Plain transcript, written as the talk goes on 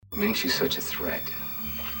Makes you such a threat.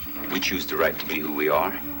 We choose the right to be who we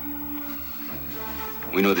are.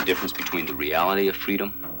 We know the difference between the reality of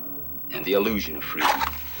freedom and the illusion of freedom.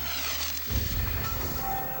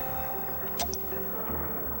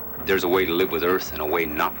 There's a way to live with Earth and a way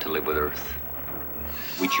not to live with Earth.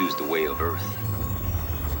 We choose the way of Earth.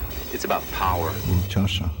 It's about power.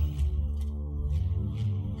 Chasha.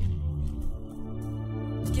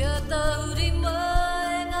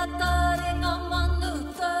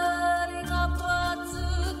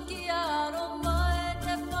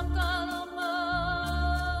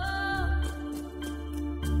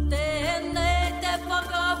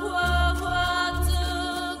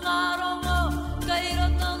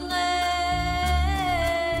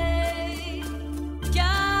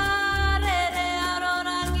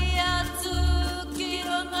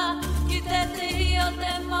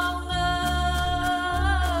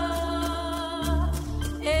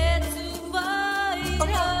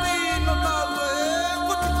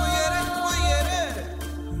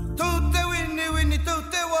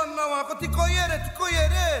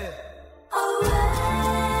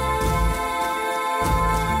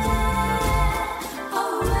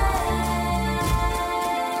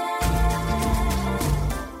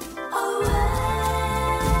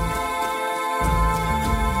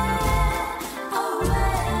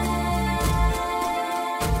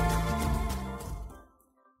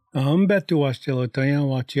 Betu wastelo tayan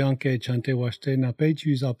wachianke chante waste na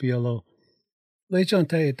pechus apielo. Le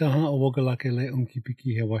chante etaha owogalake le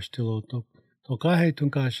unkipiki he wastelo to kahe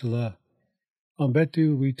tunkashla.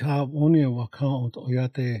 Betu we ta onia wakan ot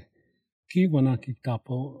oyate ki wanaki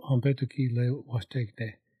tapo betu ki le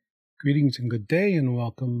wastekte. Greetings and good day and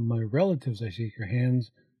welcome my relatives. I shake your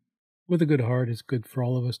hands with a good heart. It's good for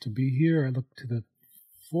all of us to be here. I look to the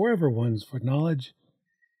forever ones for knowledge.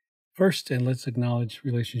 First, and let's acknowledge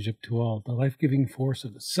relationship to all. The life-giving force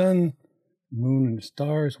of the sun, the moon, and the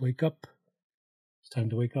stars. Wake up. It's time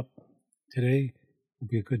to wake up. Today will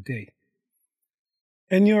be a good day.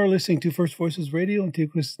 And you are listening to First Voices Radio and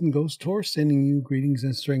Teokus and Ghost Tour, sending you greetings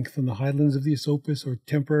and strength from the highlands of the Esopus, or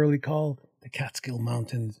temporarily called the Catskill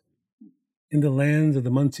Mountains, in the lands of the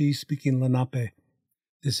Munsee speaking Lenape.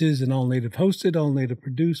 This is an all-native hosted, all-native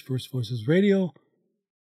produced First Voices Radio.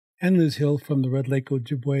 And Liz Hill from the Red Lake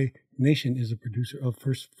Ojibwe Nation is a producer of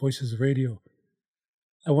First Voices Radio.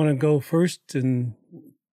 I want to go first to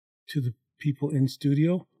the people in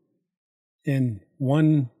studio, and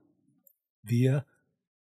one via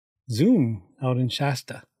Zoom out in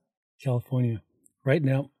Shasta, California, right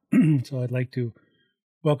now. So I'd like to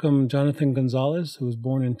welcome Jonathan Gonzales, who was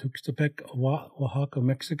born in Tuxtepec, Oaxaca,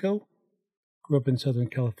 Mexico. Grew up in Southern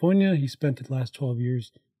California. He spent the last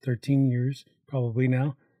 13 years, probably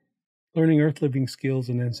now, learning earth-living skills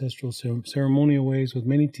and ancestral ceremonial ways with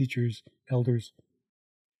many teachers, elders,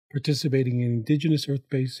 participating in indigenous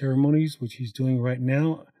earth-based ceremonies, which he's doing right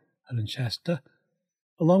now out in Shasta,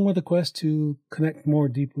 along with a quest to connect more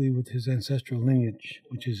deeply with his ancestral lineage,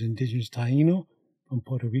 which is indigenous Taino from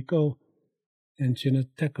Puerto Rico and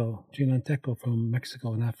Chinanteco from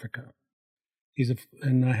Mexico and Africa.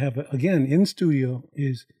 And I have, again, in studio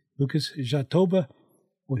is Lucas Jatobá.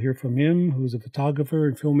 We'll hear from him, who's a photographer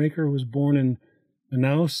and filmmaker who was born in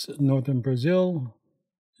Manaus, northern Brazil.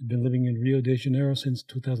 Has been living in Rio de Janeiro since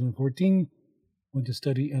 2014. Went to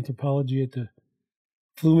study anthropology at the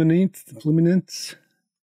Fluminense,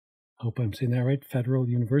 I hope I'm saying that right, Federal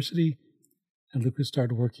University. And Lucas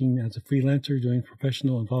started working as a freelancer, doing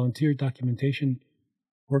professional and volunteer documentation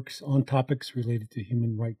works on topics related to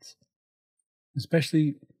human rights,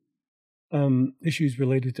 especially issues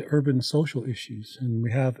related to urban social issues. And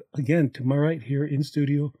we have, again, to my right here in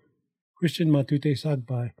studio, Christian Matute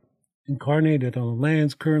Sagbay, incarnated on the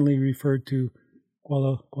lands currently referred to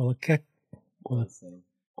Qualacio,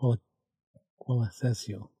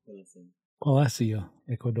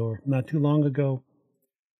 Ecuador. Not too long ago,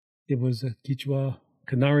 it was a Quichua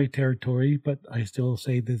Canary territory, but I still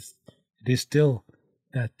say this, it is still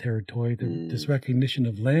that territory. This recognition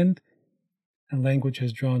of land and language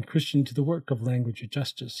has drawn Christian to the work of language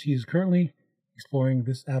justice. He is currently exploring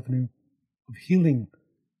this avenue of healing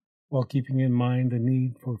while keeping in mind the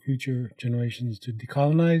need for future generations to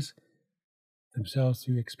decolonize themselves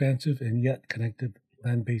through expansive and yet connective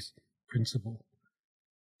land-based principle.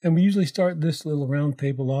 And we usually start this little round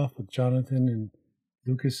table off with Jonathan and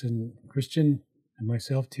Lucas and Christian and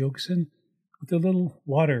myself, Teokusin, with a little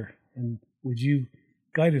water. And would you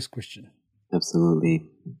guide us, Christian? Absolutely.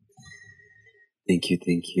 Thank you.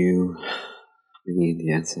 Bringing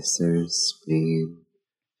the ancestors, bringing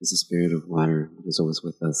the spirit of water that is always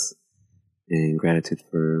with us, and gratitude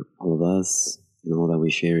for all of us and all that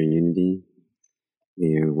we share in unity. May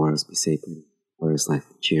your waters be sacred. Water is life.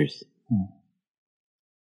 Cheers.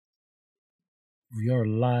 We are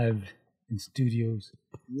live in studios.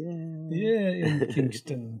 Yeah, in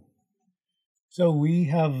Kingston. So we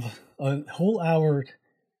have a whole hour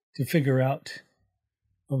to figure out.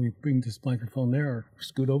 Let me bring this microphone there or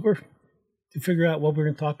scoot over to figure out what we're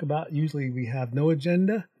going to talk about. Usually we have no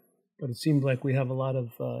agenda, but it seems like we have a lot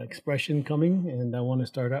of expression coming. And I want to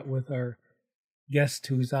start out with our guest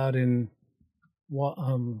who's out in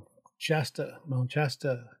Shasta, Mount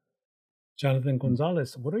Shasta, Jonathan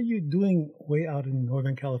Gonzales. What are you doing way out in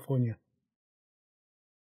Northern California?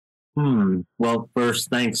 Well, first,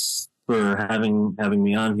 thanks for having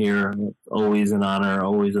me on here. Always an honor,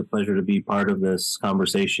 always a pleasure to be part of this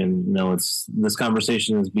conversation. You know, this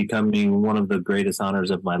conversation is becoming one of the greatest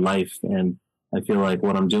honors of my life, and I feel like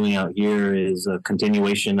what I'm doing out here is a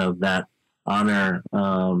continuation of that honor.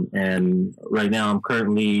 And right now, I'm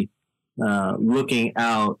currently looking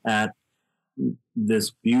out at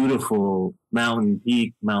this beautiful mountain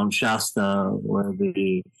peak, Mount Shasta, where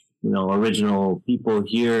the original people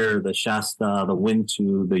here, the Shasta, the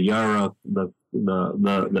Wintu, the Yaruk, the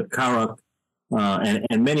Karuk,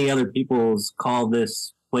 and many other peoples call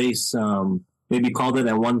this place, maybe called it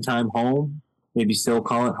at one time home, maybe still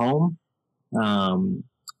call it home,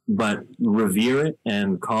 but revere it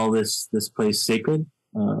and call this place sacred.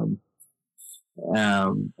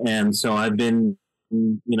 And so I've been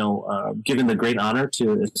given the great honor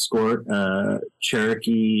to escort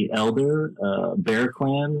Cherokee Elder, Bear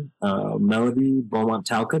Clan, Melody Beaumont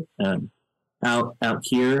Talcott, out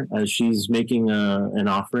here as she's making an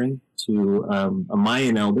offering to a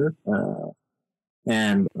Mayan elder,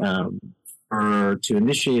 and to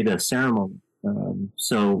initiate a ceremony.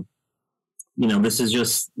 So, this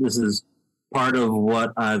is part of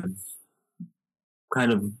what I've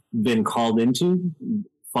kind of been fallen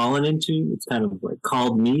into. It's kind of like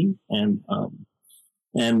called me, and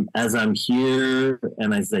as I'm here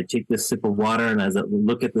and as I take this sip of water and as I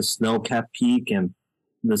look at the snow-capped peak and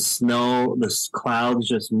the clouds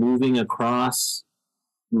just moving across,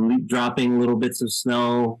 dropping little bits of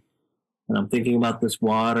snow, and I'm thinking about this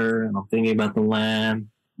water, and I'm thinking about the land,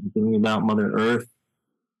 I'm thinking about Mother Earth,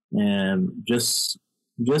 and just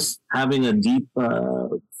having a deep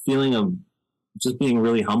feeling of just being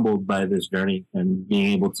really humbled by this journey and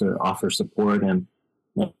being able to offer support and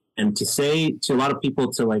to say to a lot of people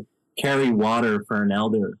to like carry water for an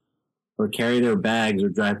elder or carry their bags or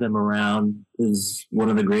drive them around is one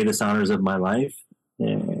of the greatest honors of my life.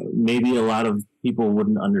 Maybe a lot of people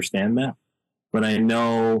wouldn't understand that, but I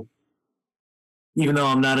know, even though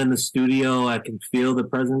I'm not in the studio, I can feel the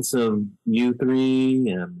presence of you three,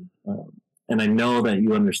 and I know that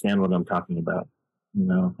you understand what I'm talking about.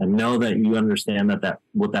 I know that you understand that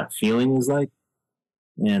what that feeling is like,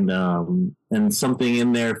 and something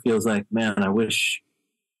in there feels like, man, I wish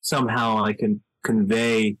somehow I can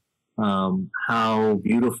convey how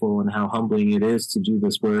beautiful and how humbling it is to do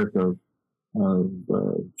this work of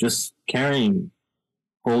just carrying,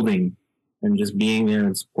 holding, and just being there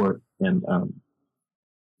in support. And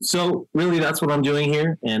so really that's what I'm doing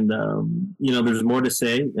here. And, there's more to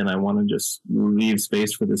say, and I want to just leave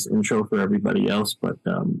space for this intro for everybody else. But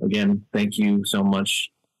again, thank you so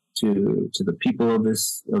much to the people of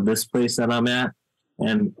this place that I'm at.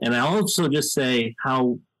 And I also just say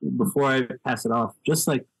how, before I pass it off, just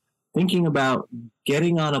like thinking about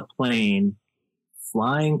getting on a plane,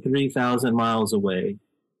 flying 3,000 miles away,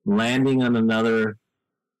 landing on another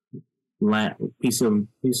piece of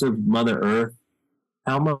Mother Earth,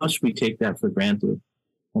 how much we take that for granted,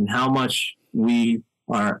 and how much we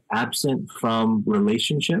are absent from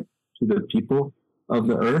relationship to the people of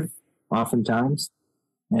the earth oftentimes.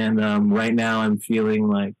 And right now I'm feeling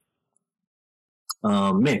like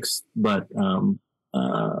mixed, but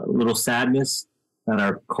a little sadness that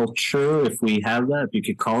our culture, if we have that, if you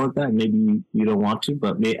could call it that, maybe you don't want to,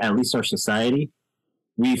 but at least our society,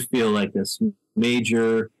 we feel like this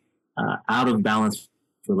major out of balance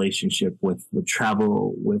relationship with the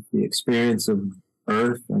travel, with the experience of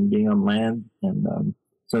earth and being on land. And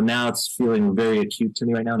so now it's feeling very acute to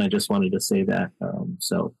me right now, and I just wanted to say that.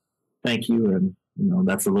 So thank you, and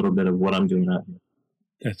that's a little bit of what I'm doing out here.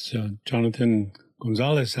 That's Jonathan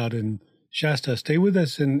Gonzales out in Shasta. Stay with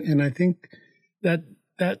us, and I think that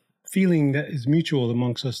feeling that is mutual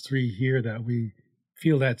amongst us three here, that we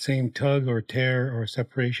feel that same tug or tear or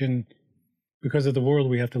separation because of the world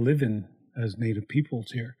we have to live in as Native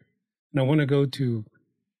peoples here. And I want to go to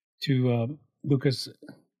Lucas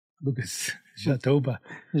Jatobá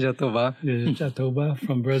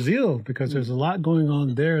from Brazil, because there's a lot going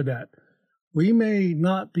on there that we may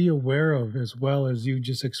not be aware of as well as you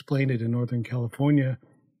just explained it in Northern California.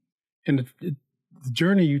 And the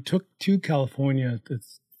journey you took to California, it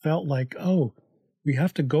felt like, oh, we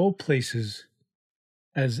have to go places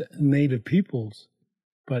as native peoples.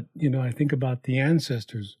 But, I think about the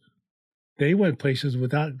ancestors. They went places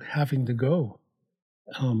without having to go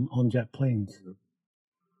on jet planes.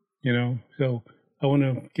 So I want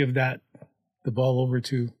to give the ball over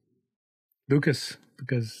to Lucas,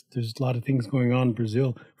 because there's a lot of things going on in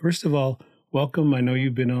Brazil. First of all, welcome. I know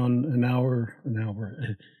you've been on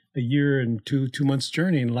a year and two months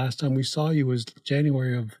journey, and last time we saw you was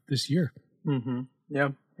January of this year. Mm-hmm. Yeah.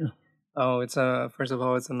 Oh, first of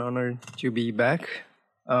all, it's an honor to be back.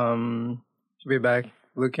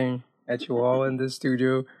 Looking at you all in the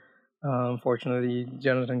studio. Unfortunately,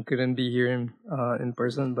 Jonathan couldn't be here in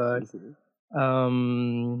person, but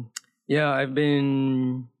I've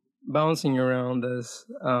been bouncing around this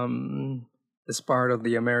part of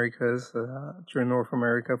the Americas, through North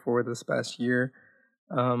America for this past year.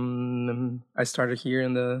 I started here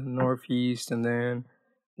in the Northeast, and then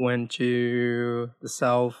went to the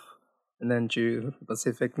South, and then to the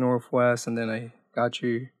Pacific Northwest, and then I got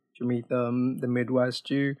to meet the Midwest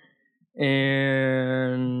too.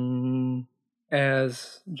 And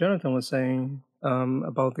as Jonathan was saying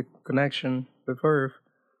about the connection with Earth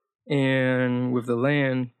and with the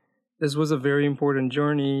land, this was a very important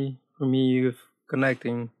journey for me with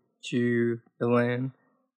connecting to the land.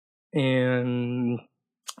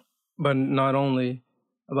 But not only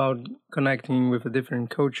about connecting with a different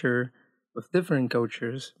culture, with different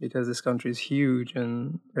cultures, because this country is huge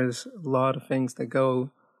and there's a lot of things that goes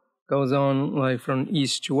on, like from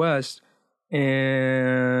east to west.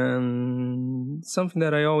 And something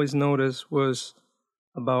that I always noticed was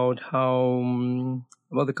about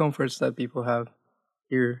about the comforts that people have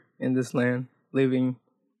here in this land, living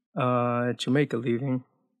to make a living.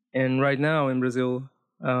 And right now in Brazil,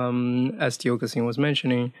 as Tio Cassim was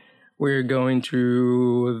mentioning, we're going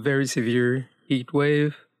through a very severe heat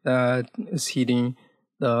wave that is hitting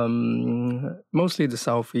mostly the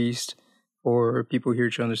southeast. For people here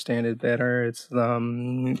to understand it better, it's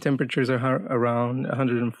temperatures are around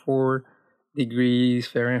 104 degrees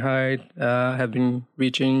Fahrenheit have been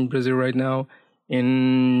reaching Brazil right now,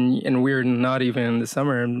 and we're not even in the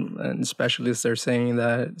summer. And specialists are saying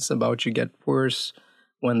that it's about to get worse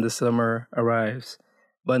when the summer arrives.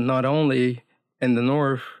 But not only in the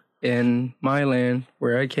north, in my land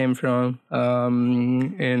where I came from,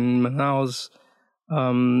 in Manaus,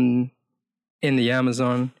 in the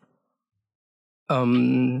Amazon.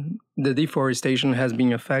 The deforestation has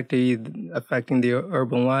been affecting the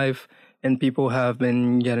urban life, and people have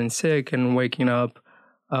been getting sick and waking up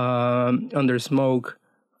under smoke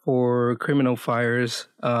for criminal fires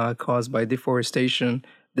caused by deforestation.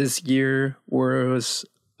 This year was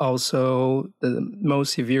also the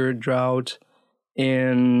most severe drought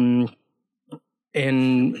in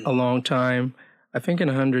a long time. I think in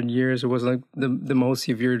 100 years, it was like the most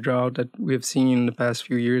severe drought that we've seen in the past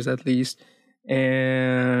few years, at least.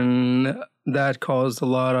 And that caused a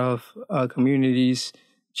lot of communities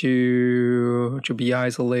to be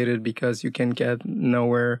isolated, because you can get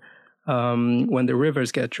nowhere when the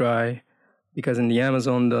rivers get dry. Because in the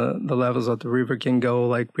Amazon, the levels of the river can go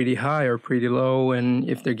like pretty high or pretty low, and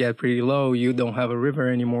if they get pretty low, you don't have a river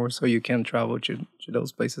anymore, so you can't travel to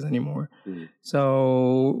those places anymore. Mm-hmm.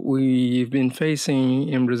 So we've been facing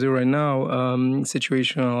in Brazil right now a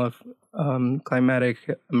situation of climatic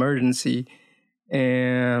emergency,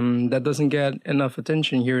 and that doesn't get enough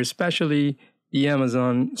attention here, especially the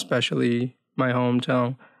Amazon, especially my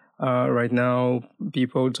hometown. Right now,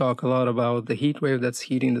 people talk a lot about the heat wave that's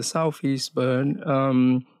hitting the southeast, but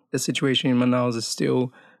the situation in Manaus is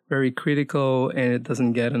still very critical, and it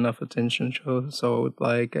doesn't get enough attention. So I would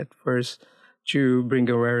like at first to bring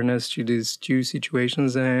awareness to these two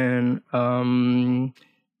situations and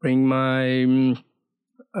bring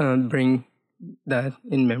that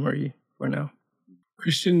in memory for now.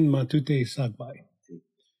 Christian Matute Sagbay.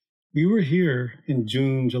 We were here in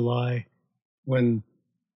June, July, when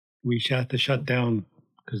we had to shut down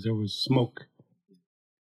because there was smoke.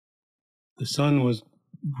 The sun was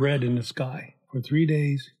red in the sky for 3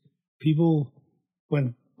 days. People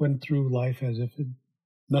went through life as if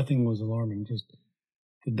nothing was alarming, just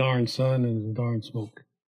the darn sun and the darn smoke.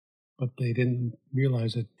 But they didn't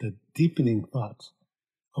realize that the deepening thoughts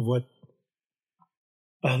of what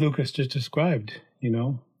Lucas just described, and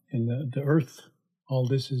the earth, all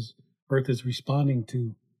this is, earth is responding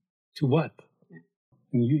to what?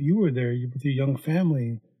 And you were there with your young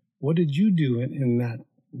family. What did you do in that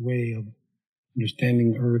way of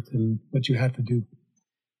understanding Earth and what you had to do?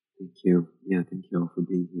 Thank you. Yeah, thank you all for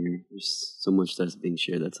being here. There's so much that's being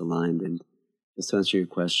shared that's aligned. And just to answer your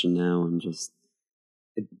question now,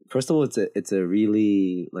 first of all, it's a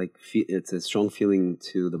really it's a strong feeling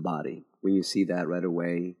to the body when you see that right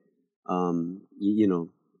away. You know,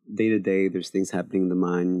 day to day, there's things happening in the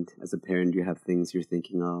mind. As a parent, you have things you're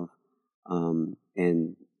thinking of,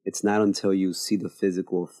 and it's not until you see the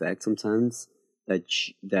physical effect sometimes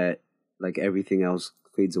that like everything else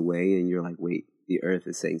fades away, and you're like, wait, the earth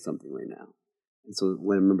is saying something right now. And so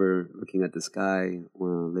when I remember looking at the sky,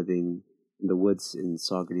 living in the woods in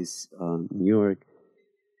Saugerties, New York,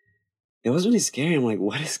 it was really scary. I'm like,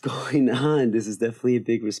 what is going on? This is definitely a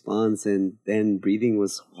big response. And then breathing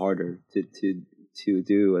was harder to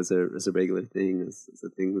do as a regular thing, as a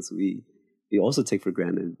thing that we also take for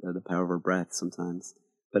granted, the power of our breath sometimes.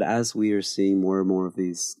 But as we are seeing more and more of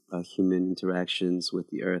these human interactions with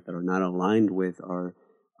the earth that are not aligned with our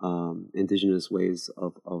indigenous ways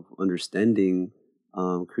of understanding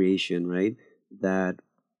creation, right? That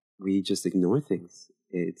we just ignore things.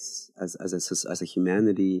 It's as a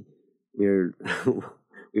humanity,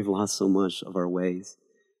 we've lost so much of our ways.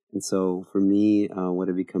 And so for me, what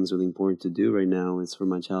it becomes really important to do right now is for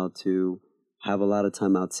my child to have a lot of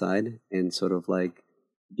time outside and sort of like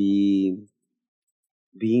being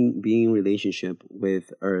in relationship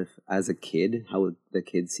with earth as a kid, how the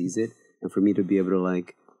kid sees it, and for me to be able to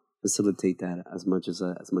like facilitate that as much as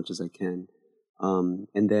I can.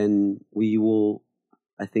 And then we will,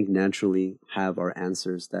 I think, naturally have our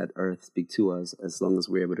answers that earth speak to us as long as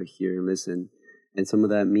we're able to hear and listen. And some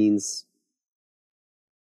of that means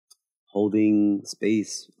holding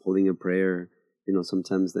space, holding a prayer. You know,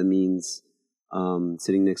 sometimes that means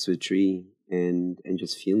sitting next to a tree and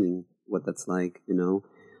just feeling what that's like, you know.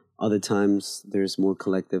 Other times there's more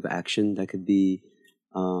collective action that could be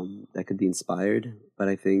inspired. But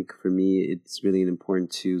I think for me, it's really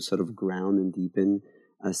important to sort of ground and deepen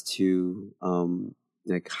as to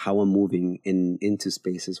like how I'm moving into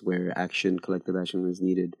spaces where collective action is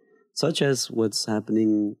needed, such as what's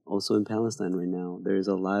happening also in Palestine right now. There's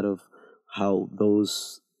a lot of how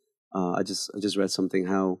those, I just read something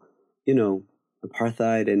how, you know,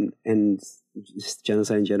 apartheid and just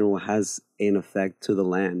genocide in general has an effect to the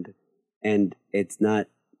land, and it's not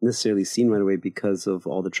necessarily seen right away because of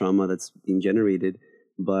all the trauma that's being generated,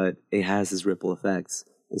 but it has its ripple effects.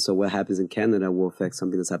 And so what happens in Canada will affect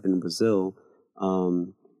something that's happened in Brazil.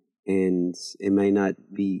 And it might not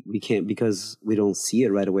be, we can't, because we don't see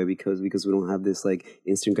it right away, because we don't have this like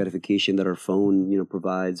instant gratification that our phone, you know,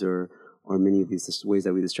 provides, or many of these ways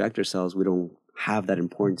that we distract ourselves. We don't have that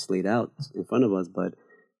importance laid out in front of us, but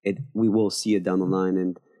we will see it down the line.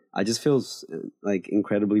 And I just feel like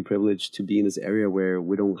incredibly privileged to be in this area where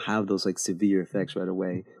we don't have those like severe effects right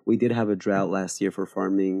away. We did have a drought last year for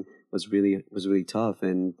farming, was really tough.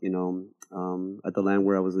 And, you know, at the land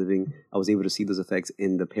where I was living, I was able to see those effects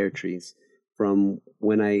in the pear trees. From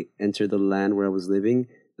when I entered the land where I was living,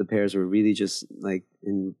 the pears were really just like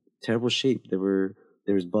in terrible shape. There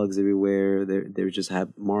was bugs everywhere. They just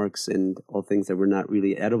had marks and all things that were not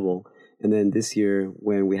really edible. And then this year,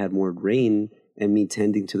 when we had more rain, and me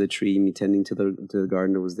tending to the tree, me tending to the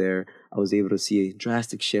garden that was there, I was able to see a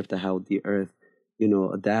drastic shift of how the earth, you know,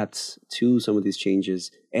 adapts to some of these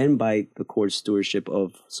changes, and by the core stewardship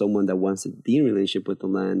of someone that wants to be in relationship with the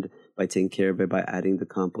land, by taking care of it, by adding the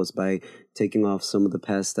compost, by taking off some of the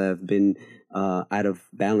pests that have been out of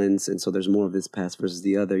balance, and so there's more of this pest versus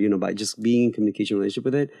the other. You know, by just being in communication relationship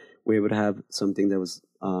with it, we're able to have something that was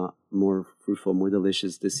more fruitful, more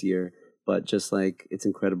delicious this year. But just like, it's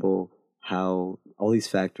incredible how all these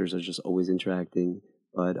factors are just always interacting.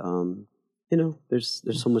 But you know, there's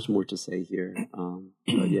so much more to say here.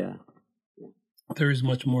 But yeah, there is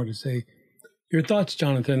much more to say. Your thoughts,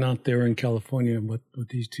 Jonathan, out there in California, what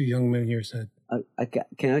these two young men here said. I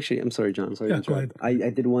can actually, I'm sorry, John. Sorry, yeah, go ahead.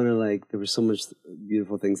 I did want to, like, there were so much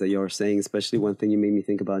beautiful things that you were saying, especially one thing you made me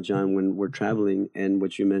think about, John, when we're traveling, and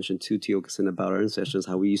what you mentioned too, Tiokasin, about our ancestors,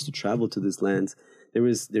 how we used to travel to these lands.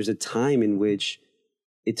 There's a time in which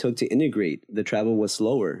it took to integrate. The travel was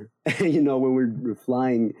slower. You know, when we're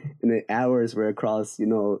flying in the hours, we're across, you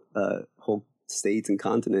know, whole states and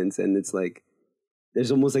continents, and it's like,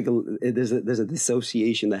 there's almost like there's a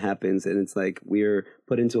dissociation that happens, and it's like we're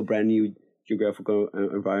put into a brand new geographical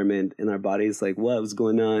environment, and our body's like, what was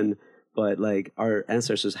going on? But like, our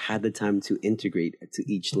ancestors had the time to integrate to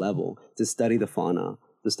each level, to study the fauna,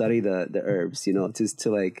 to study the herbs, you know, to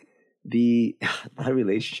like be that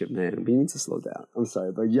relationship, man. We need to slow down. I'm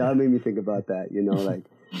sorry, but y'all made me think about that, you know, like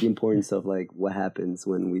the importance of like what happens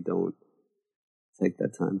when we don't take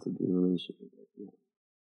that time to be in a relationship with it.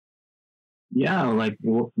 Yeah, like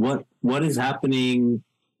what is happening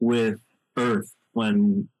with Earth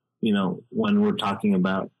when we're talking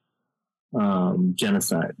about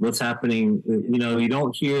genocide? What's happening? You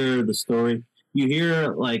don't hear the story. You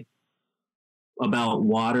hear like about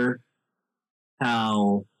water,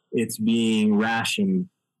 how it's being rationed,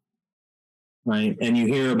 right? And you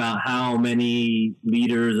hear about how many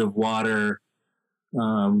liters of water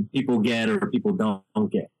people get or people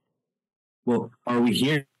don't get. Well, are we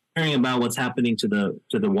hearing about what's happening to the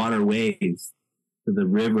waterways, to the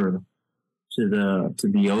river, to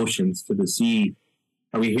the oceans, to the sea?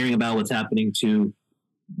 Are we hearing about what's happening to,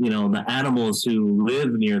 the animals who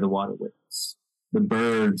live near the waterways, the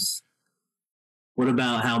birds? What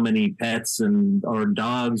about how many pets or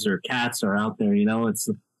dogs or cats are out there? It's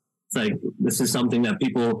like, this is something that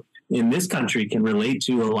people in this country can relate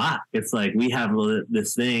to a lot. It's like we have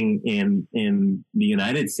this thing in the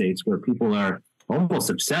United States where people are almost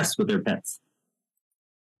obsessed with their pets.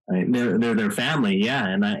 Right? They're their family, yeah,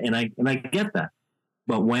 and I get that.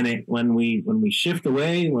 But when we shift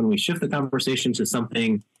away, when we shift the conversation to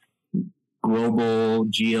something global,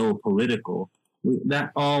 geopolitical,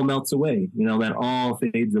 that all melts away. That all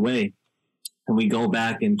fades away, and we go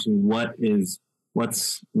back into what is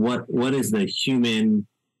the human.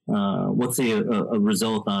 What's a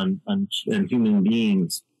result on human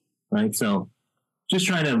beings, right? So, just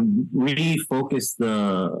trying to refocus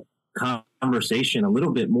the conversation a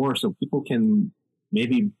little bit more, so people can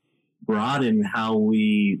maybe broaden how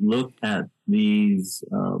we look at these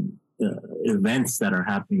events that are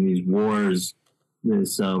happening, these wars,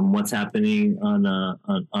 this what's happening on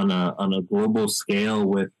a global scale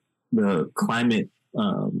with the climate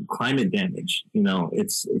damage.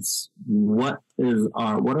 It's what are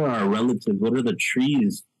our relatives? What are the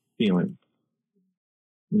trees feeling?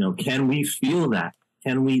 Can we feel that?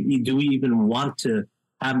 Do we even want to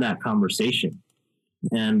have that conversation?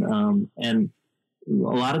 And a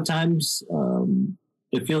lot of times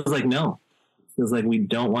it feels like no. It feels like we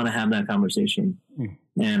don't want to have that conversation.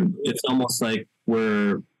 And it's almost like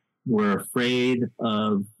we're afraid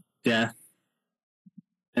of death.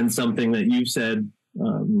 And something that you said,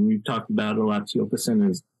 we've talked about a lot, Tiokasin,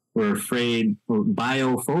 is we're afraid, we're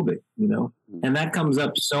biophobic, and that comes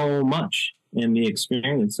up so much in the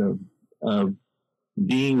experience of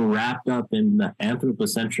being wrapped up in the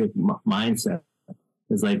anthropocentric mindset.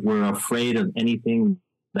 It's like we're afraid of anything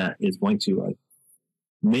that is going to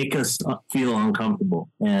make us feel uncomfortable,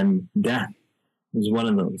 and death is one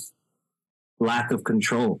of those. Lack of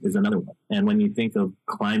control is another one. And when you think of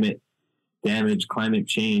climate damage, climate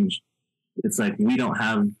change, it's like we don't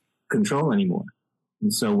have control anymore.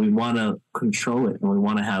 And so we want to control it, and we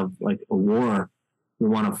want to have like a war. We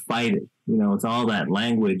want to fight it. It's all that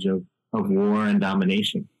language of war and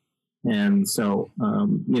domination. And so,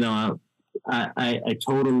 I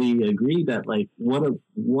totally agree that like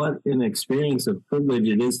what an experience of privilege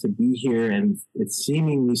it is to be here, and it's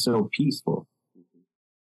seemingly so peaceful.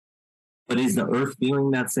 But is the earth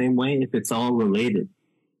feeling that same way if it's all related?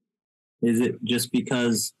 Is it just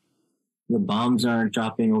because the bombs aren't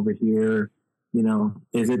dropping over here?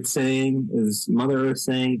 Is Mother Earth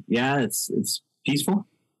saying, yeah, it's peaceful?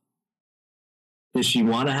 Does she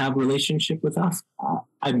want to have a relationship with us?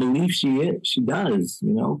 I believe she does,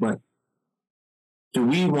 but do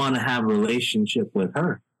we want to have a relationship with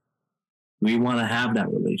her? We want to have that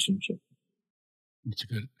relationship. It's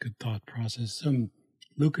a good thought process.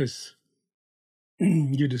 Lucas,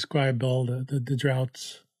 you described all the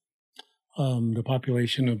droughts, the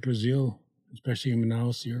population of Brazil, especially in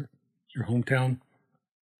Manaus, your hometown.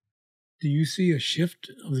 Do you see a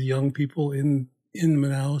shift of the young people in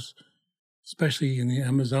Manaus, especially in the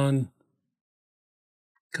Amazon,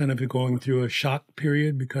 kind of going through a shock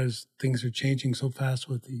period because things are changing so fast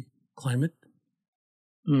with the climate?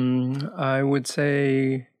 I would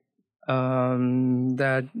say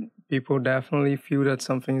that people definitely feel that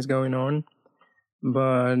something's going on,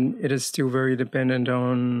 but it is still very dependent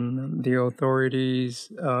on the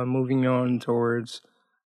authorities moving on towards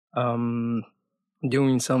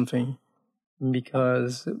doing something,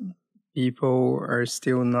 because people are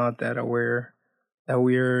still not that aware that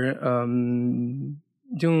we're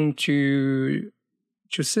doomed to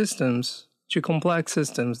complex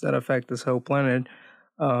systems that affect this whole planet.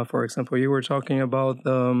 For example, you were talking about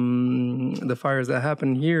the fires that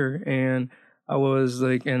happened here, and I was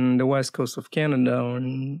like in the west coast of Canada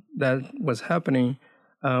when that was happening,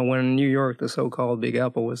 when New York, the so-called Big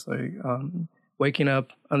Apple, was like waking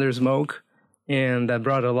up under smoke, and that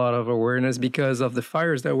brought a lot of awareness because of the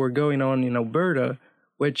fires that were going on in Alberta,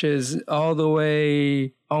 which is all the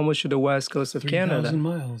way almost to the west coast of Canada. 3,000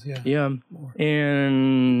 miles, yeah. Yeah. More.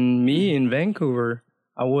 And me in Vancouver,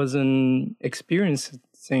 I wasn't experiencing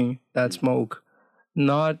experiencing that smoke,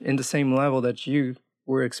 not in the same level that you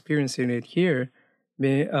were experiencing it here.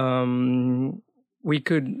 We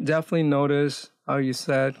could definitely notice how you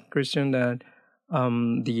said, Christian, that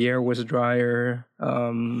the air was drier,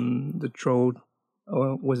 the throat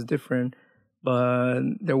was different, but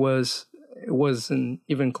it wasn't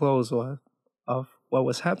even close of what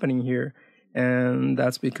was happening here. And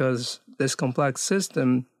that's because this complex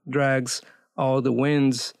system drags all the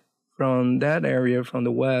winds from that area, from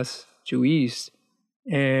the west to east,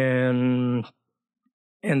 and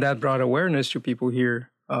that brought awareness to people here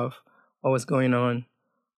of what was going on.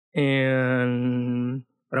 And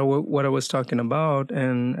what I was talking about,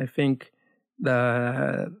 and I think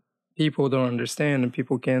that people don't understand and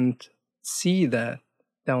people can't see that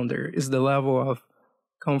down there, is the level of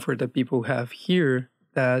comfort that people have here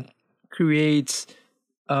that creates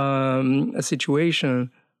a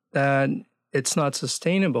situation that it's not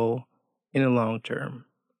sustainable in the long term.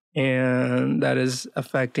 And that is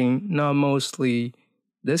affecting not mostly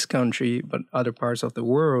this country, but other parts of the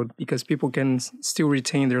world, because people can still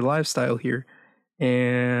retain their lifestyle here.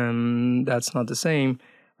 And that's not the same.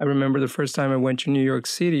 I remember the first time I went to New York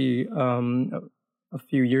City a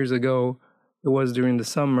few years ago. It was during the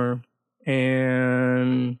summer.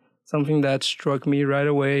 And something that struck me right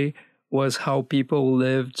away was how people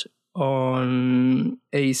lived on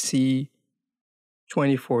AC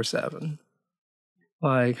 24/7.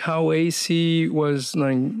 Like how AC was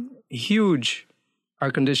like huge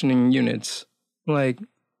air conditioning units, like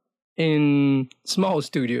in small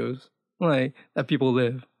studios, like that people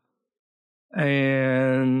live,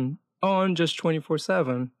 and on just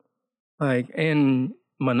 24/7. Like, and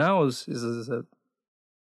Manaus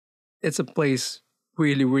it's a place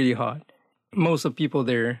really, really hot. Most of the people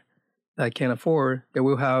there that can't afford, they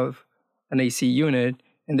will have an AC unit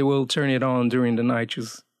and they will turn it on during the night to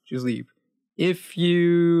sleep. If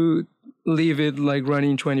you leave it like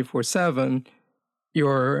running 24/7,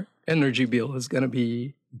 your energy bill is going to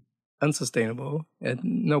be unsustainable and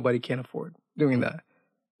nobody can afford doing that.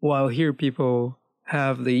 While here people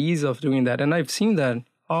have the ease of doing that. And I've seen that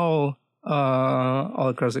all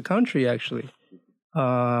across the country, actually,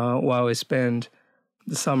 while I spend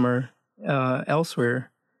the summer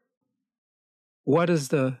elsewhere. What is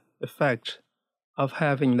the effect of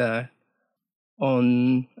having that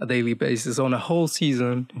on a daily basis, on a whole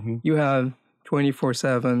season? Mm-hmm. You have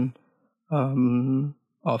 24/7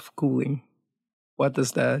 of cooling. What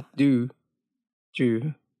does that do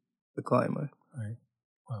to the climate? Right.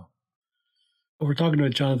 Wow. Well, we're talking to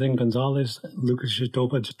Jonathan Gonzales, Lucas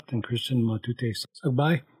Jatobá, and Christian Matute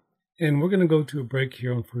Sagbay. And we're going to go to a break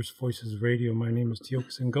here on First Voices Radio. My name is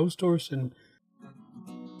Tiokasin Ghost Horse, and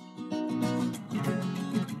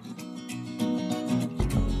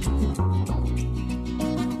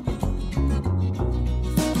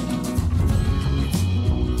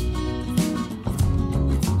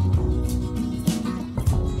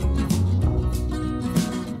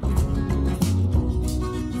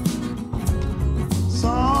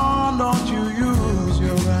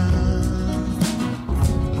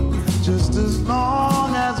just as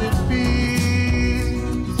long as it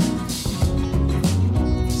feels.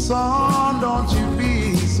 Son, don't you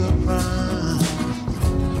be surprised.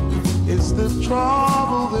 It's the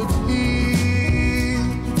trouble that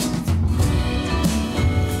heals.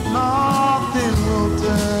 Nothing will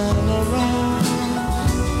turn around.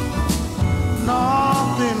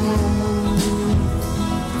 Nothing will move.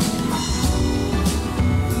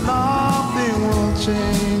 Nothing will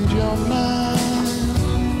change your mind.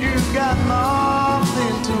 Got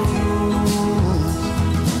nothing to lose.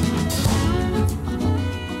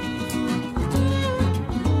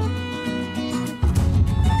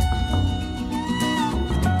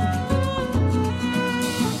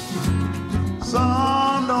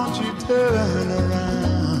 Son, don't you turn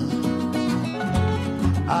around.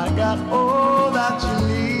 I got all that you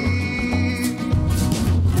need.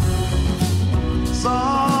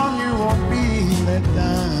 Son, you won't be let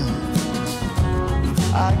down.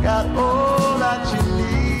 I got all that you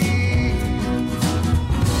need.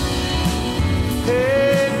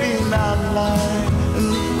 Take me not light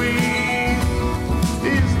and free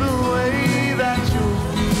is the way that you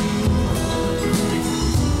feel.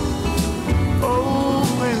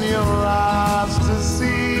 Open your eyes to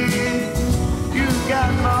see you got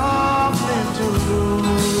nothing to lose.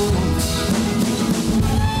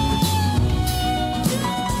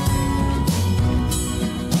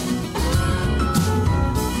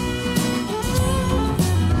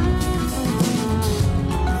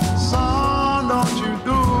 Don't you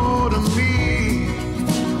do to me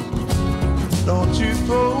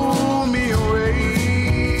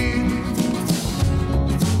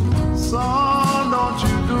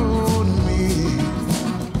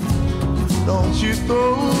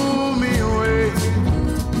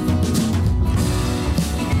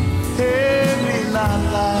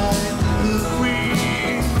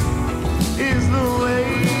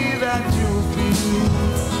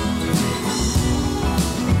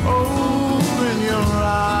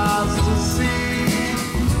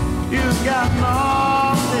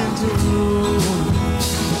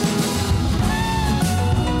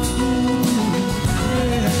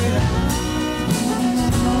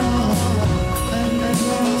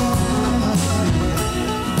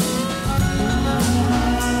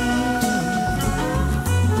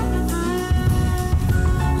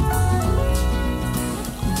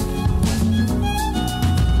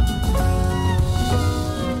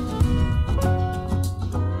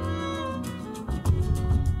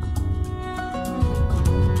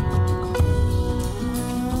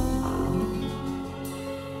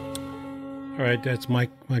right, that's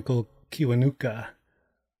Michael Kiwanuka.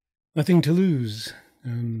 Nothing to lose.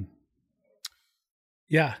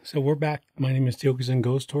 Yeah, so we're back. My name is Tiokazen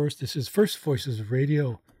Ghost Horse. This is First Voices of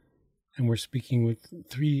Radio, and we're speaking with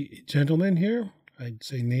three gentlemen here. I'd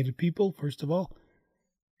say native people, first of all,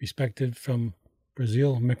 respected from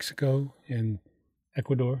Brazil, Mexico, and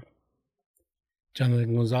Ecuador.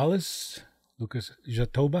 Jonathan Gonzales, Lucas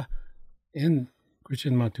Jatobá, and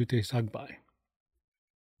Christian Matute Sagbay.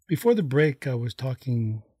 Before the break, I was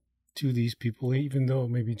talking to these people, even though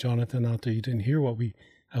maybe Jonathan out there, you didn't hear what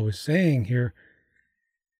I was saying here.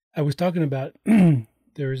 I was talking about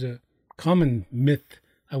there is a common myth,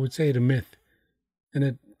 I would say it a myth, and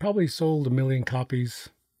it probably sold 1 million copies.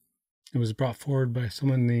 It was brought forward by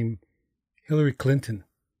someone named Hillary Clinton.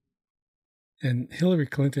 And Hillary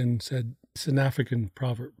Clinton said, it's an African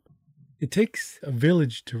proverb. It takes a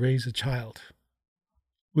village to raise a child.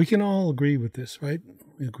 We can all agree with this, right?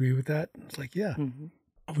 We agree with that? It's like, yeah. Mm-hmm.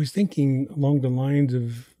 I was thinking along the lines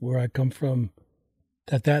of where I come from,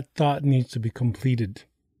 that thought needs to be completed.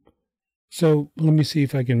 So let me see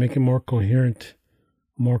if I can make it more coherent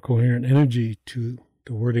energy to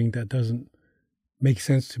the wording that doesn't make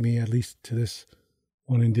sense to me, at least to this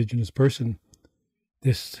one indigenous person.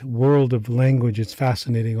 This world of language is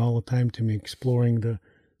fascinating all the time to me, exploring the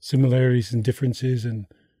similarities and differences, and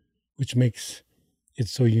which makes it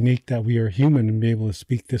so unique that we are human and be able to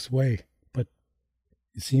speak this way. But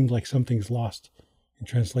it seems like something's lost in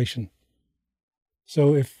translation.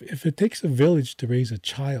 So if it takes a village to raise a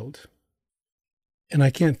child, and I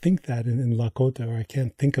can't think that in Lakota, or I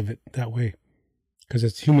can't think of it that way because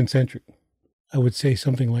it's human-centric, I would say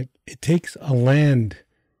something like, it takes a land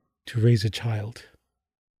to raise a child.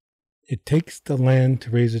 It takes the land to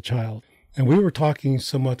raise a child. And we were talking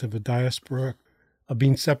somewhat of a diaspora, of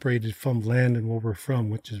being separated from land and where we're from,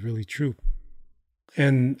 which is really true.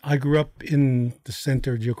 And I grew up in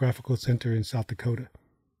the geographical center in South Dakota.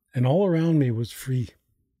 And all around me was free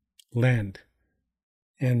land.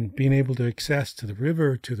 And being able to access to the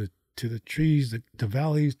river, to the trees, the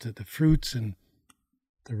valleys, to the fruits and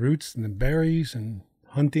the roots and the berries, and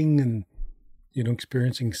hunting and,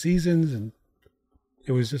 experiencing seasons, and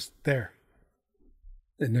it was just there.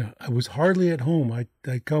 And I was hardly at home.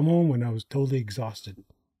 I'd come home when I was totally exhausted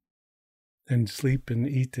and sleep and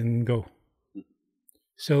eat and go.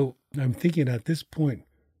 So I'm thinking at this point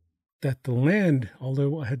that the land,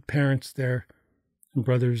 although I had parents there and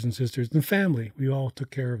brothers and sisters and family, we all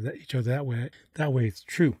took care of each other that way. That way it's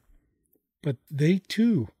true. But they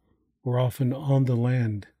too were often on the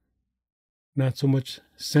land, not so much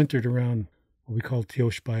centered around what we call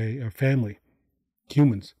Tioshbai, our family,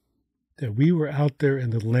 humans, that we were out there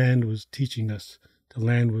and the land was teaching us, the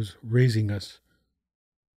land was raising us,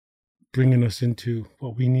 bringing us into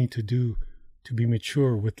what we need to do to be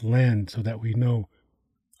mature with land so that we know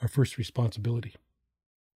our first responsibility.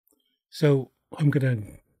 So I'm going to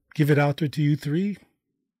give it out there to you three.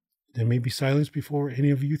 There may be silence before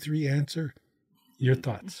any of you three answer. Your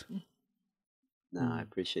thoughts? No, I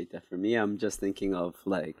appreciate that. For me, I'm just thinking of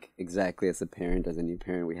exactly as a new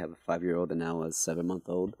parent, we have a 5-year-old and now a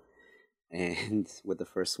 7-month-old. And with the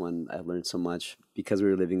first one, I learned so much because we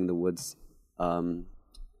were living in the woods,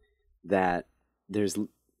 that there's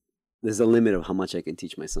a limit of how much I can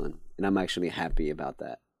teach my son. And I'm actually happy about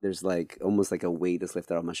that. There's almost like a weight that's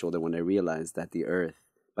lifted off my shoulder when I realized that the earth,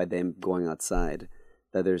 by them going outside,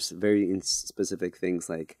 that there's very specific things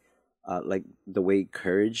like the way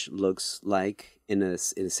courage looks like in a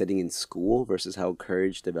setting in school versus how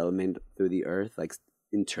courage development through the earth,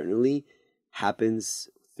 internally, happens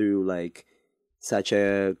through such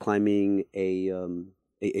a climbing a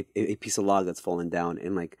piece of log that's fallen down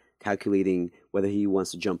and calculating whether he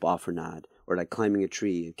wants to jump off or not, or climbing a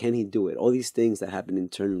tree. Can he do it? All these things that happen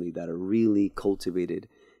internally that are really cultivated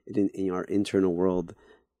in our internal world,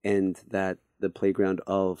 and that the playground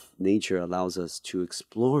of nature allows us to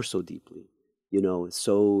explore so deeply,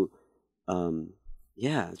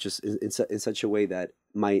 just in such a way that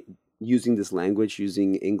using this language,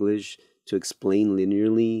 using English to explain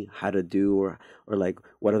linearly how to do, or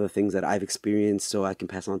what are the things that I've experienced so I can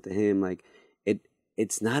pass on to him.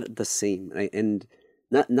 It's not the same. And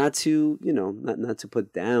not to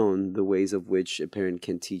put down the ways of which a parent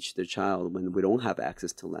can teach their child when we don't have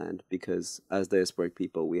access to land, because as diasporic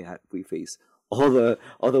people, we face all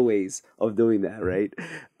the ways of doing that, right?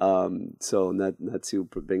 So not to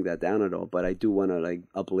bring that down at all, but I do want to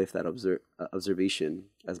uplift that observation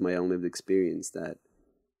as my own lived experience, that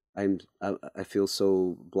I feel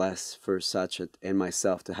so blessed for and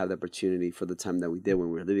myself to have the opportunity for the time that we did when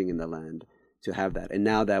we were living in the land to have that. And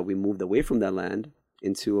now that we moved away from that land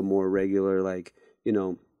into a more regular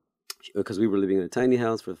because we were living in a tiny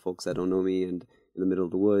house, for the folks that don't know me, and in the middle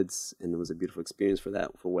of the woods, and it was a beautiful experience for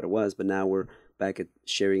what it was. But now we're back at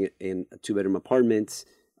sharing it in a 2-bedroom apartment,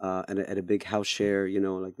 at a big house share,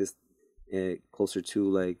 like this, closer to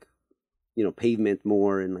like, pavement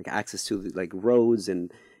more, and like access to like roads,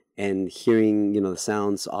 and hearing, the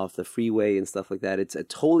sounds off the freeway and stuff like that. It's a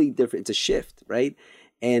totally different, it's a shift, right?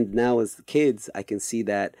 And now as kids, I can see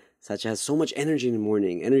that Sacha has so much energy in the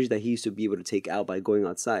morning, energy that he used to be able to take out by going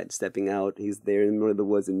outside, stepping out. He's there in the middle of the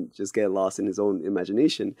woods and just get lost in his own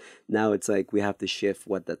imagination. Now it's like we have to shift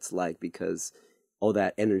what that's like, because all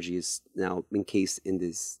that energy is now encased in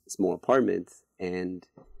this small apartment, and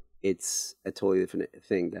it's a totally different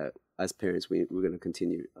thing that as parents we're going to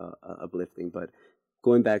continue uplifting. But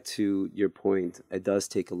going back to your point, it does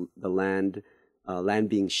take the land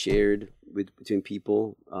being shared between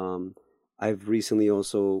people. I've recently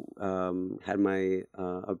also had my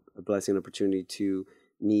a blessing and opportunity to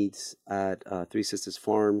meet at Three Sisters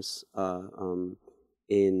Farms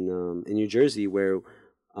in New Jersey, where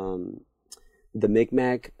the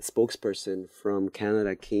Mi'kmaq spokesperson from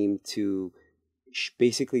Canada came to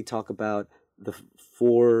basically talk about the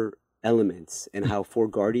 4 elements, and how 4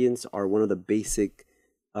 guardians are one of the basic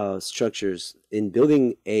structures in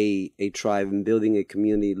building a tribe and building a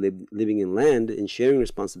community, living in land and sharing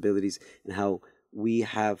responsibilities, and how we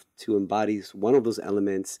have to embody one of those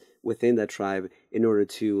elements within that tribe in order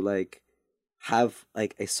to like have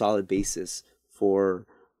like a solid basis for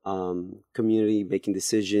community making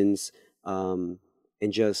decisions,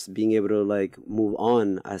 and just being able to like move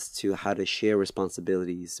on as to how to share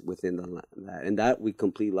responsibilities within that. And that we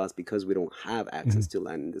completely lost because we don't have access to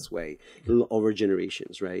land in this way over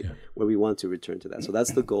generations, right? Yeah. Where we want to return to that. So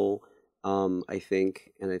that's the goal, I think.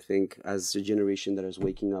 And I think as a generation that is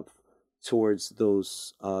waking up towards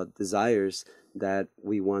those desires, that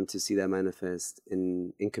we want to see that manifest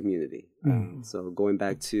in community. So going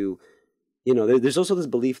back to, there's also this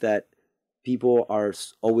belief that people are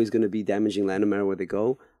always going to be damaging land no matter where they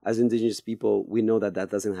go. As indigenous people, we know that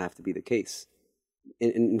doesn't have to be the case.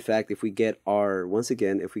 In fact, if we get our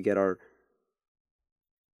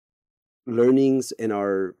learnings and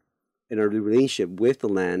our relationship with the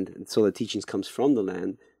land, and so the teachings comes from the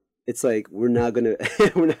land, it's like we're not gonna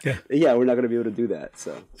we're not gonna be able to do that.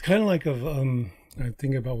 So it's kind of like I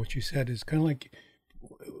think about what you said. It's kind of like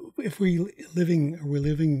if we're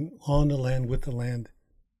living on the land with the land.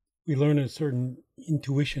 We learn a certain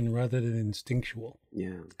intuition rather than instinctual.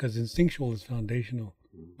 Yeah. Because instinctual is foundational,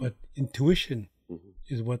 but intuition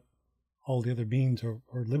is what all the other beings are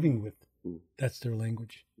living with. That's their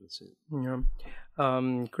language. That's it. Yeah.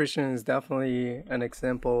 Christian is definitely an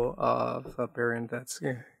example of a parent that's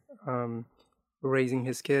raising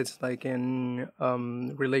his kids like in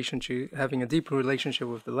relationship, having a deep relationship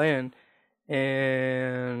with the land.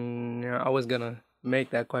 And I was going to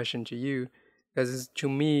make that question to you. Because to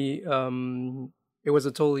me, it was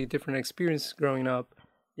a totally different experience growing up,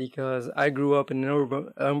 because I grew up in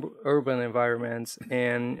urban environments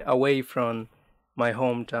and away from my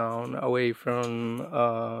hometown, away from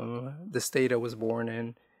the state I was born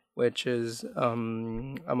in, which is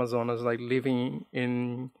Amazonas, like living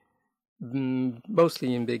in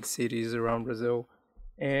mostly in big cities around Brazil.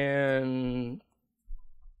 And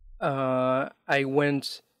I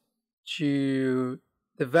went to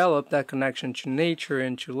develop that connection to nature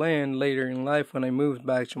and to land later in life when I moved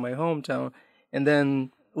back to my hometown, and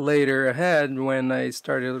then later ahead when I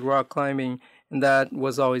started rock climbing, and that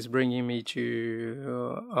was always bringing me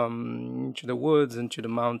to the woods and to the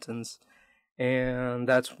mountains, and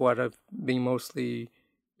that's what I've been mostly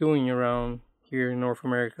doing around here in North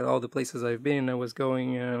America. All the places I've been, I was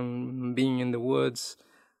going and being in the woods,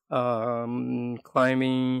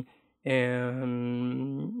 climbing,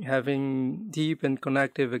 and having deep and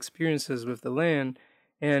connective experiences with the land.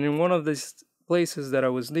 And in one of these places that I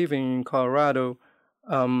was living in Colorado,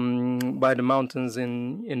 by the mountains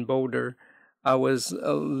in Boulder, I was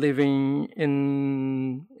living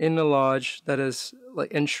in a lodge that is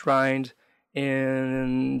like enshrined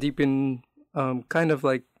and deep in kind of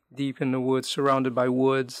like deep in the woods, surrounded by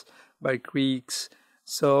woods, by creeks.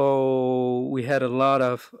 So we had a lot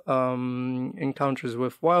of encounters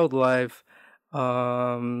with wildlife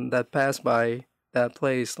that passed by that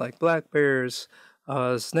place, like black bears,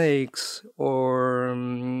 snakes, or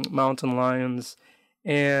mountain lions.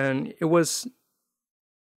 And it was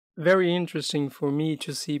very interesting for me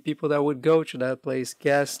to see people that would go to that place,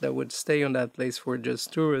 guests that would stay on that place for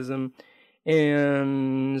just tourism.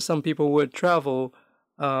 And some people would travel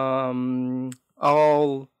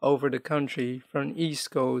all over the country, from East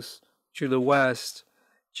Coast to the West,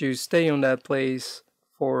 to stay on that place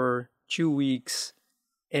for 2 weeks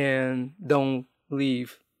and don't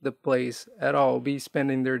leave the place at all, be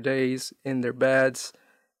spending their days in their beds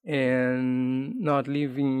and not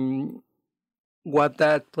leaving what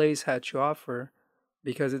that place had to offer,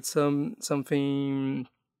 because it's something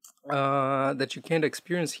that you can't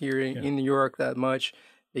experience here in New York that much,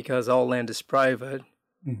 because all land is private.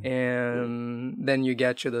 And then you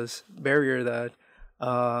get to this barrier that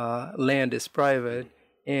land is private,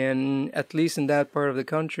 and at least in that part of the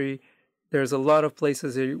country, there's a lot of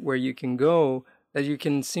places where you can go, that you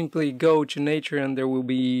can simply go to nature, and there will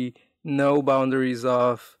be no boundaries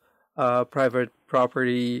of private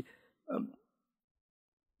property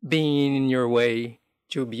being in your way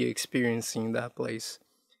to be experiencing that place.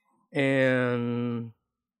 And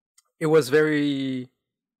it was very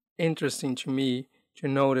interesting to me to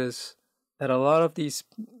notice that a lot of these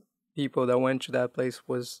people that went to that place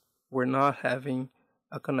were not having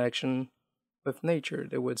a connection with nature.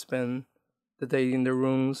 They would spend the day in their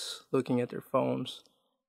rooms looking at their phones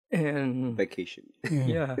and Vacation.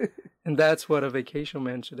 yeah, and that's what a vacation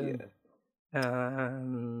meant to them.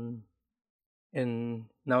 And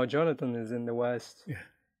now Jonathan is in the West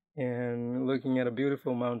and looking at a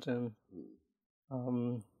beautiful mountain.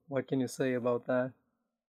 What can you say about that?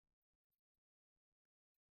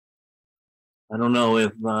 I don't know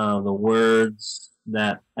if the words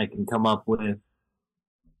that I can come up with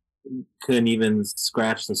couldn't even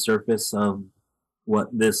scratch the surface of what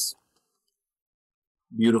this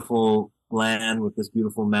beautiful land with this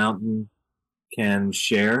beautiful mountain can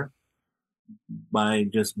share by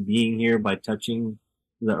just being here, by touching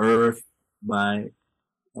the earth, by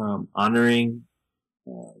honoring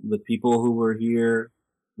the people who were here,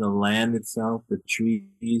 the land itself, the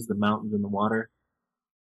trees, the mountains, and the water.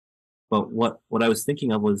 But what I was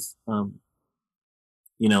thinking of was,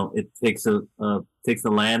 it takes the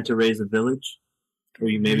land to raise a village, or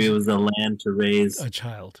maybe it was the land to raise a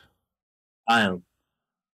child.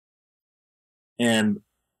 And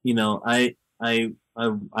I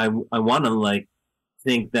want to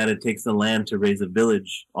think that it takes the land to raise a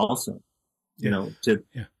village also. To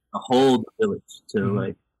hold the village,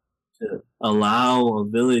 to to allow a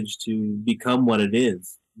village to become what it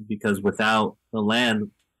is, because without the land,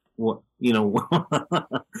 what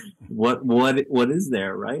is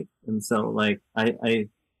there, right? And so I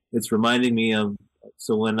it's reminding me of,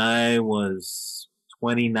 so when I was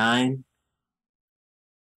 29,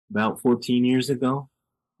 about 14 years ago,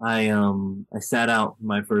 I sat out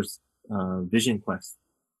my first vision quest,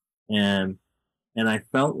 and I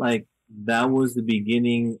felt like that was the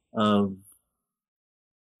beginning of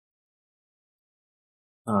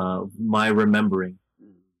my remembering.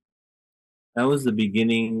 That was the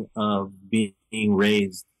beginning of being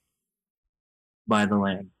raised by the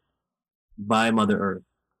land, by Mother Earth,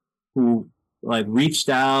 who reached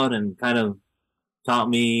out and kind of taught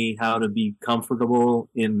me how to be comfortable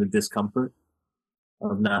in the discomfort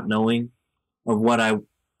of not knowing, of what I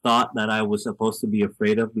thought that I was supposed to be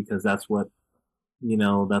afraid of, because that's what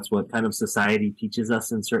kind of society teaches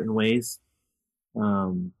us in certain ways.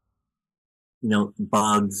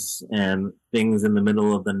 Bugs and things in the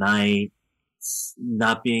middle of the night,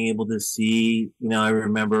 not being able to see. I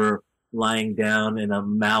remember lying down and a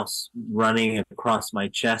mouse running across my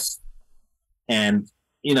chest, and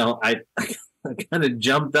I kind of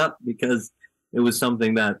jumped up because it was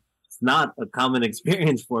something that's not a common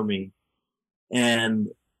experience for me. And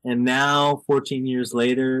now 14 years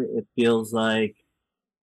later, it feels like,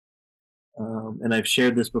 and I've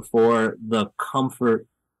shared this before, the comfort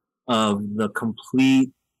of the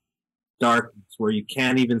complete darkness, where you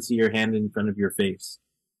can't even see your hand in front of your face,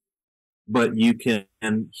 but you can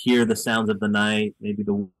hear the sounds of the night, maybe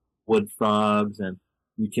the wood frogs, and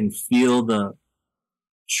you can feel the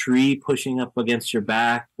tree pushing up against your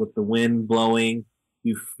back with the wind blowing.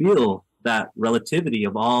 You feel that relativity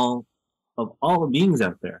of all the beings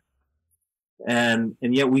out there, and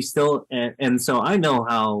yet we still, and so I know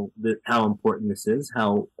how important this is,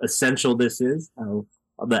 how essential this is, how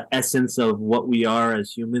the essence of what we are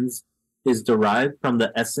as humans is derived from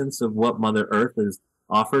the essence of what Mother Earth has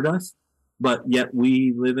offered us. But yet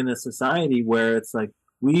we live in a society where it's like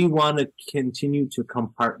we want to continue to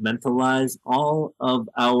compartmentalize all of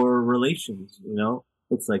our relations.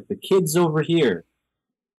 It's like the kids over here,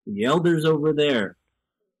 the elders over there.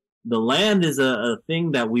 The land is a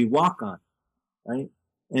thing that we walk on, right?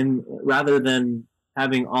 And rather than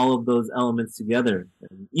having all of those elements together,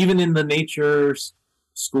 and even in the nature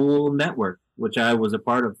school network, which I was a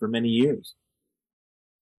part of for many years,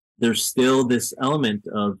 there's still this element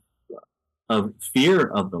of fear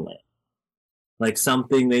of the land, like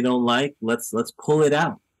something they don't like. Let's pull it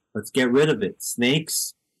out. Let's get rid of it.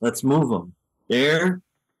 Snakes, let's move them. Bear,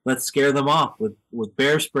 let's scare them off with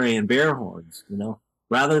bear spray and bear horns,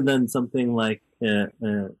 rather than something like a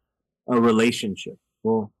relationship.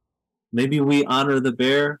 Well, maybe we honor the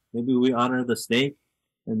bear, maybe we honor the snake,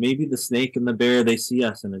 and maybe the snake and the bear, they see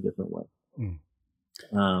us in a different way.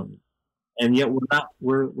 And yet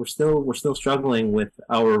we're still struggling with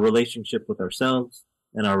our relationship with ourselves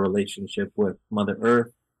and our relationship with Mother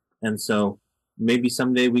Earth. And so maybe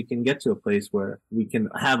someday we can get to a place where we can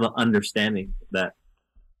have an understanding that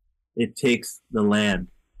it takes the land,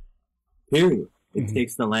 period. It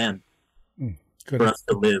takes the land for us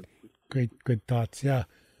to live. Good thoughts. Yeah.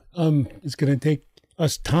 It's going to take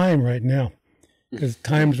us time right now because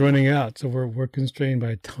time's running out. So we're constrained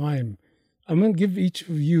by time. I'm going to give each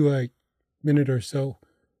of you a minute or so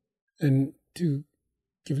and to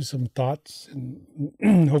give us some thoughts.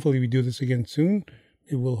 And hopefully we do this again soon.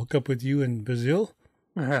 Maybe we'll hook up with you in Brazil.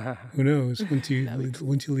 Who knows? Once you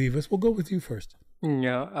leave us, we'll go with you first.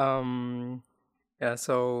 Yeah.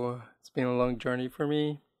 So it's been a long journey for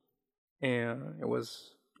me, and it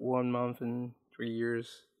was 1 month and 3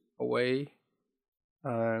 years away,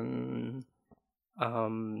 and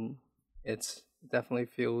it's definitely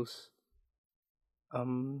feels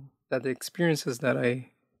that the experiences that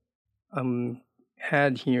I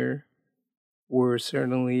had here were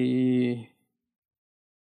certainly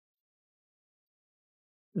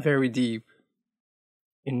very deep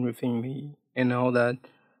within me, and all that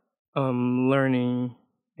learning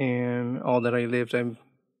and all that I lived, I'm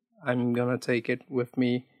gonna take it with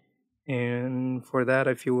me, and for that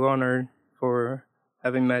I feel honored for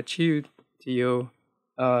having met you, Theo,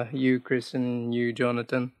 you, Chris, and you,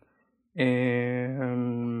 Jonathan,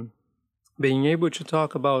 and being able to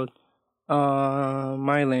talk about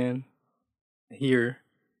my land here,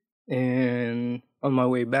 and on my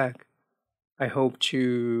way back, I hope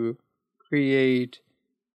to create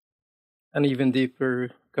an even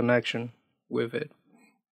deeper connection with it,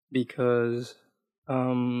 because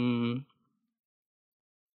when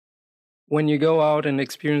you go out and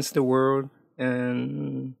experience the world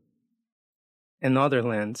and other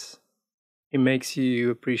lands, it makes you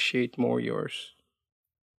appreciate more yours.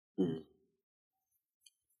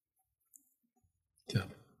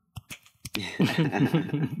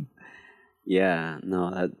 Yeah,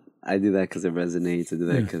 no, I do that because it resonates. I do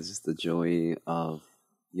that because just the joy of,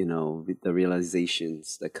 the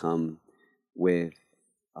realizations that come with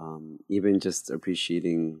even just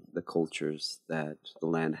appreciating the cultures that the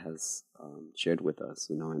land has shared with us,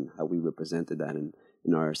 and how we represented that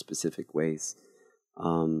in our specific ways.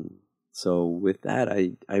 So with that,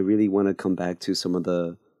 I really want to come back to some of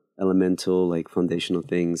the elemental, like foundational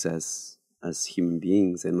things as human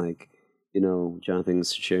beings. And like, Jonathan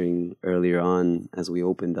was sharing earlier on as we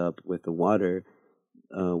opened up with the water,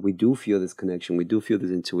 we do feel this connection. We do feel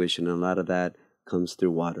this intuition. And a lot of that comes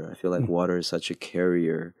through water. I feel like water is such a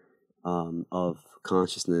carrier of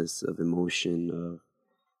consciousness, of emotion,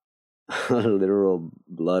 of literal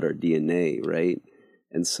blood or DNA, right?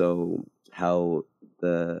 And so how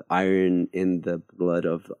the iron in the blood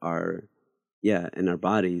of in our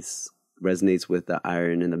bodies resonates with the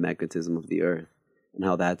iron in the magnetism of the earth, and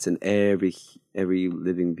how that's in every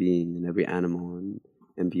living being and every animal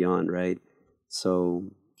and beyond, right?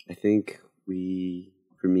 So I think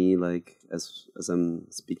for me, like as I'm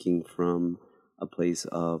speaking from a place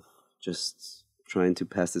of just trying to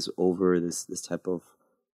pass this over, this type of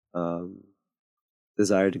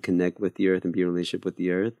desire to connect with the earth and be in a relationship with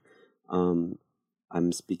the earth,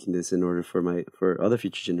 I'm speaking this in order for other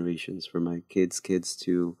future generations, for my kids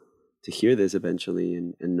to hear this eventually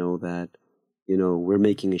and know that, we're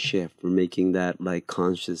making a shift. We're making that like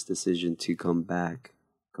conscious decision to come back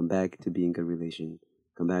to being in good relation,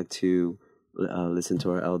 come back to listen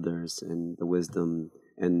to our elders and the wisdom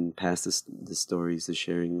and pass the stories, the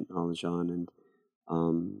sharing knowledge on. And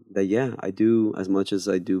that, I do, as much as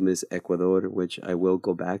I do miss Ecuador, which I will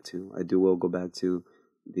go back to. I will go back to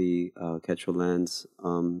the Quechua lands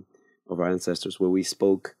of our ancestors where we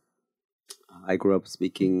spoke. I grew up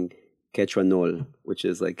speaking Quechuanol, which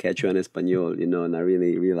is like Quechua en Español, and I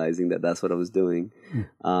really realizing that that's what I was doing.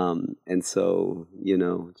 And so,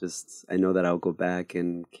 just I know that I'll go back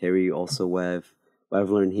and carry also what I've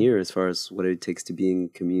learned here as far as what it takes to be in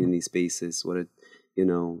community spaces, what it,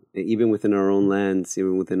 even within our own lands,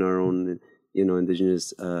 even within our own,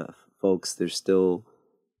 indigenous folks, there's still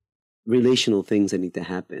relational things that need to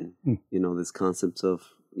happen. This concept of,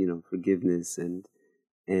 forgiveness and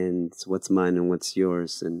what's mine and what's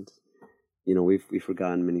yours. And, we've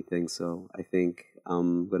forgotten many things. So I think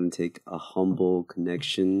I'm going to take a humble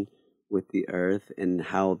connection with the earth and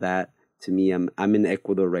how that, to me, I'm in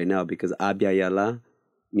Ecuador right now because Abya Yala,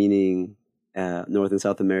 meaning North and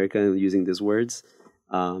South America, using these words,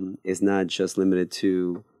 is not just limited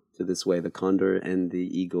to this way. The condor and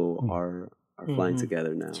the eagle are flying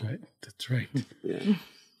together now. That's right. That's right. Yeah.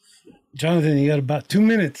 Jonathan, you got about 2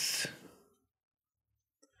 minutes.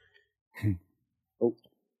 Oh,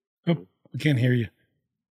 we can't hear you.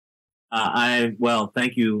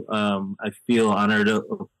 Thank you. I feel honored,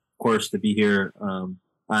 of course, to be here.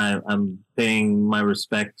 I'm paying my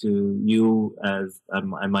respect to you as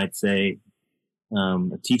I might say,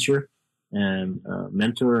 a teacher and a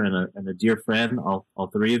mentor and a dear friend, all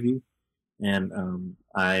three of you. And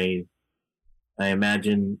I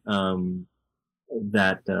imagine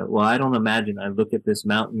that. I don't imagine. I look at this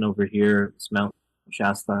mountain over here, this Mount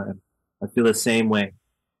Shasta, and I feel the same way.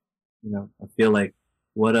 I feel like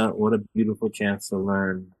what a beautiful chance to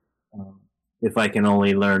learn. If I can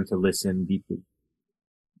only learn to listen deeply.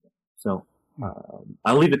 So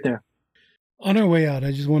I'll leave it there. On our way out,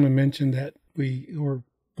 I just want to mention that we were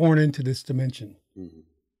born into this dimension,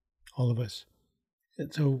 all of us.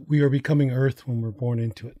 And so we are becoming Earth when we're born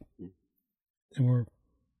into it. And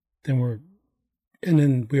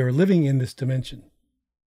then we are living in this dimension,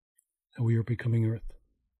 and we are becoming Earth.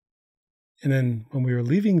 And then when we are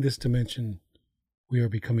leaving this dimension, we are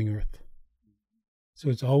becoming Earth. So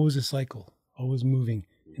it's always a cycle, always moving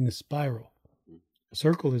in a spiral. A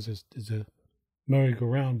circle is a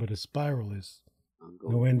merry-go-round, but a spiral is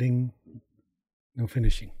no ending, no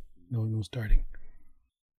finishing, no starting.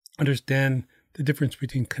 Understand the difference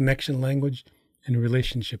between connection language and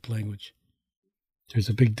relationship language. There's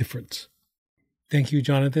a big difference. Thank you,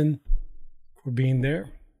 Jonathan, for being there.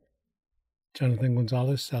 Jonathan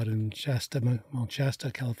Gonzales out in Mount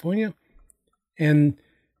Shasta, California. And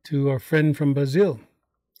to our friend from Brazil,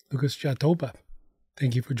 Lucas Jatobá.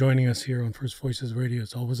 Thank you for joining us here on First Voices Radio.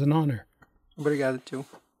 It's always an honor. Obrigado, too.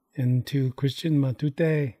 And to Christian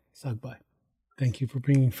Matute Sagbay. Thank you for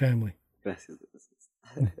bringing family. Gracias.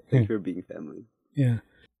 Thank you for being family. Yeah.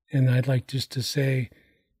 And I'd like just to say,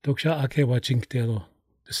 Doksha Ake Wachinkitelo.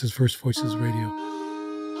 This is First Voices Radio.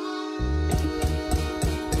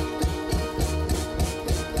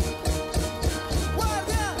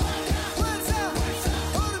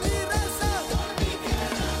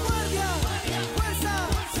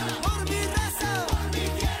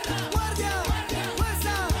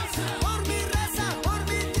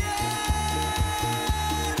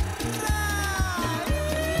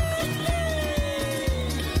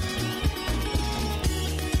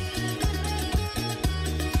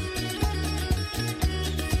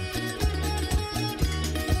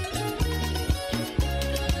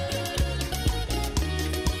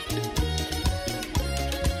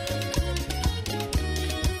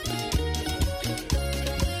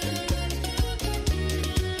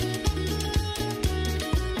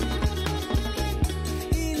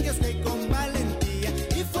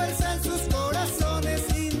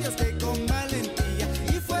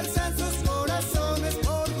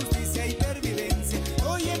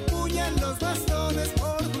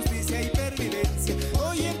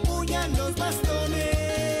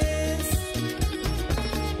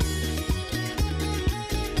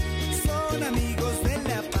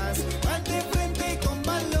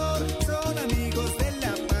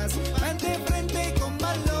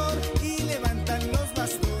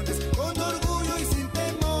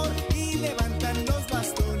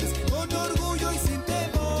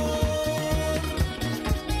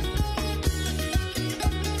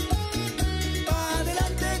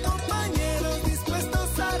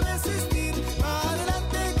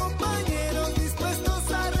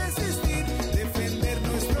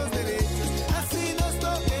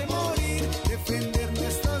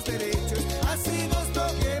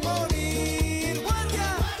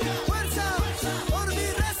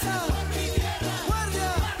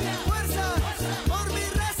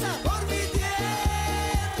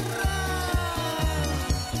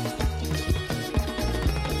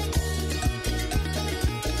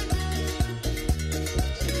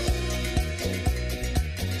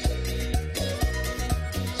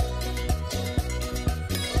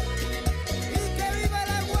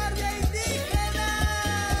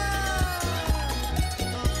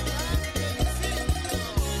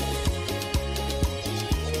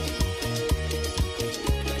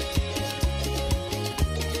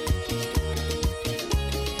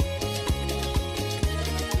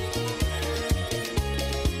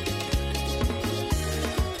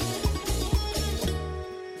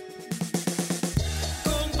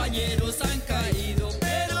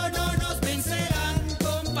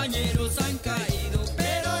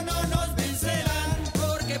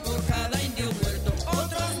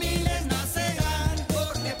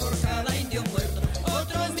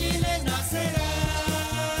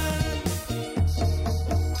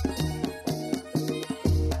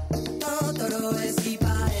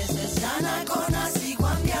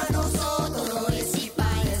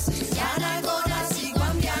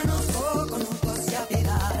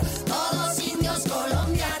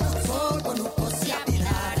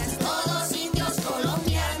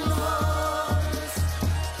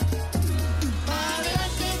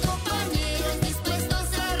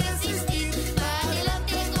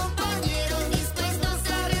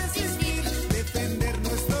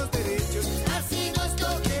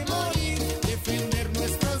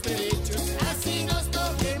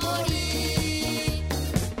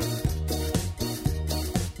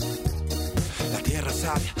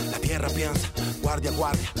 sabia, la tierra piensa. Guardia,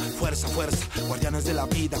 guardia, fuerza, fuerza. Guardianes de la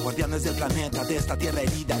vida, guardianes del planeta, de esta tierra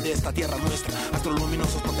herida, de esta tierra nuestra. Astros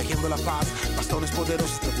luminosos protegiendo la paz, bastones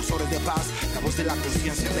poderosos, precursores de paz. La voz de la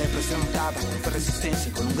conciencia representada, con fe, resistencia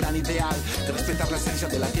y con un gran ideal de respetar la esencia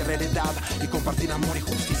de la tierra heredada y compartir amor y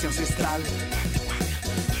justicia ancestral.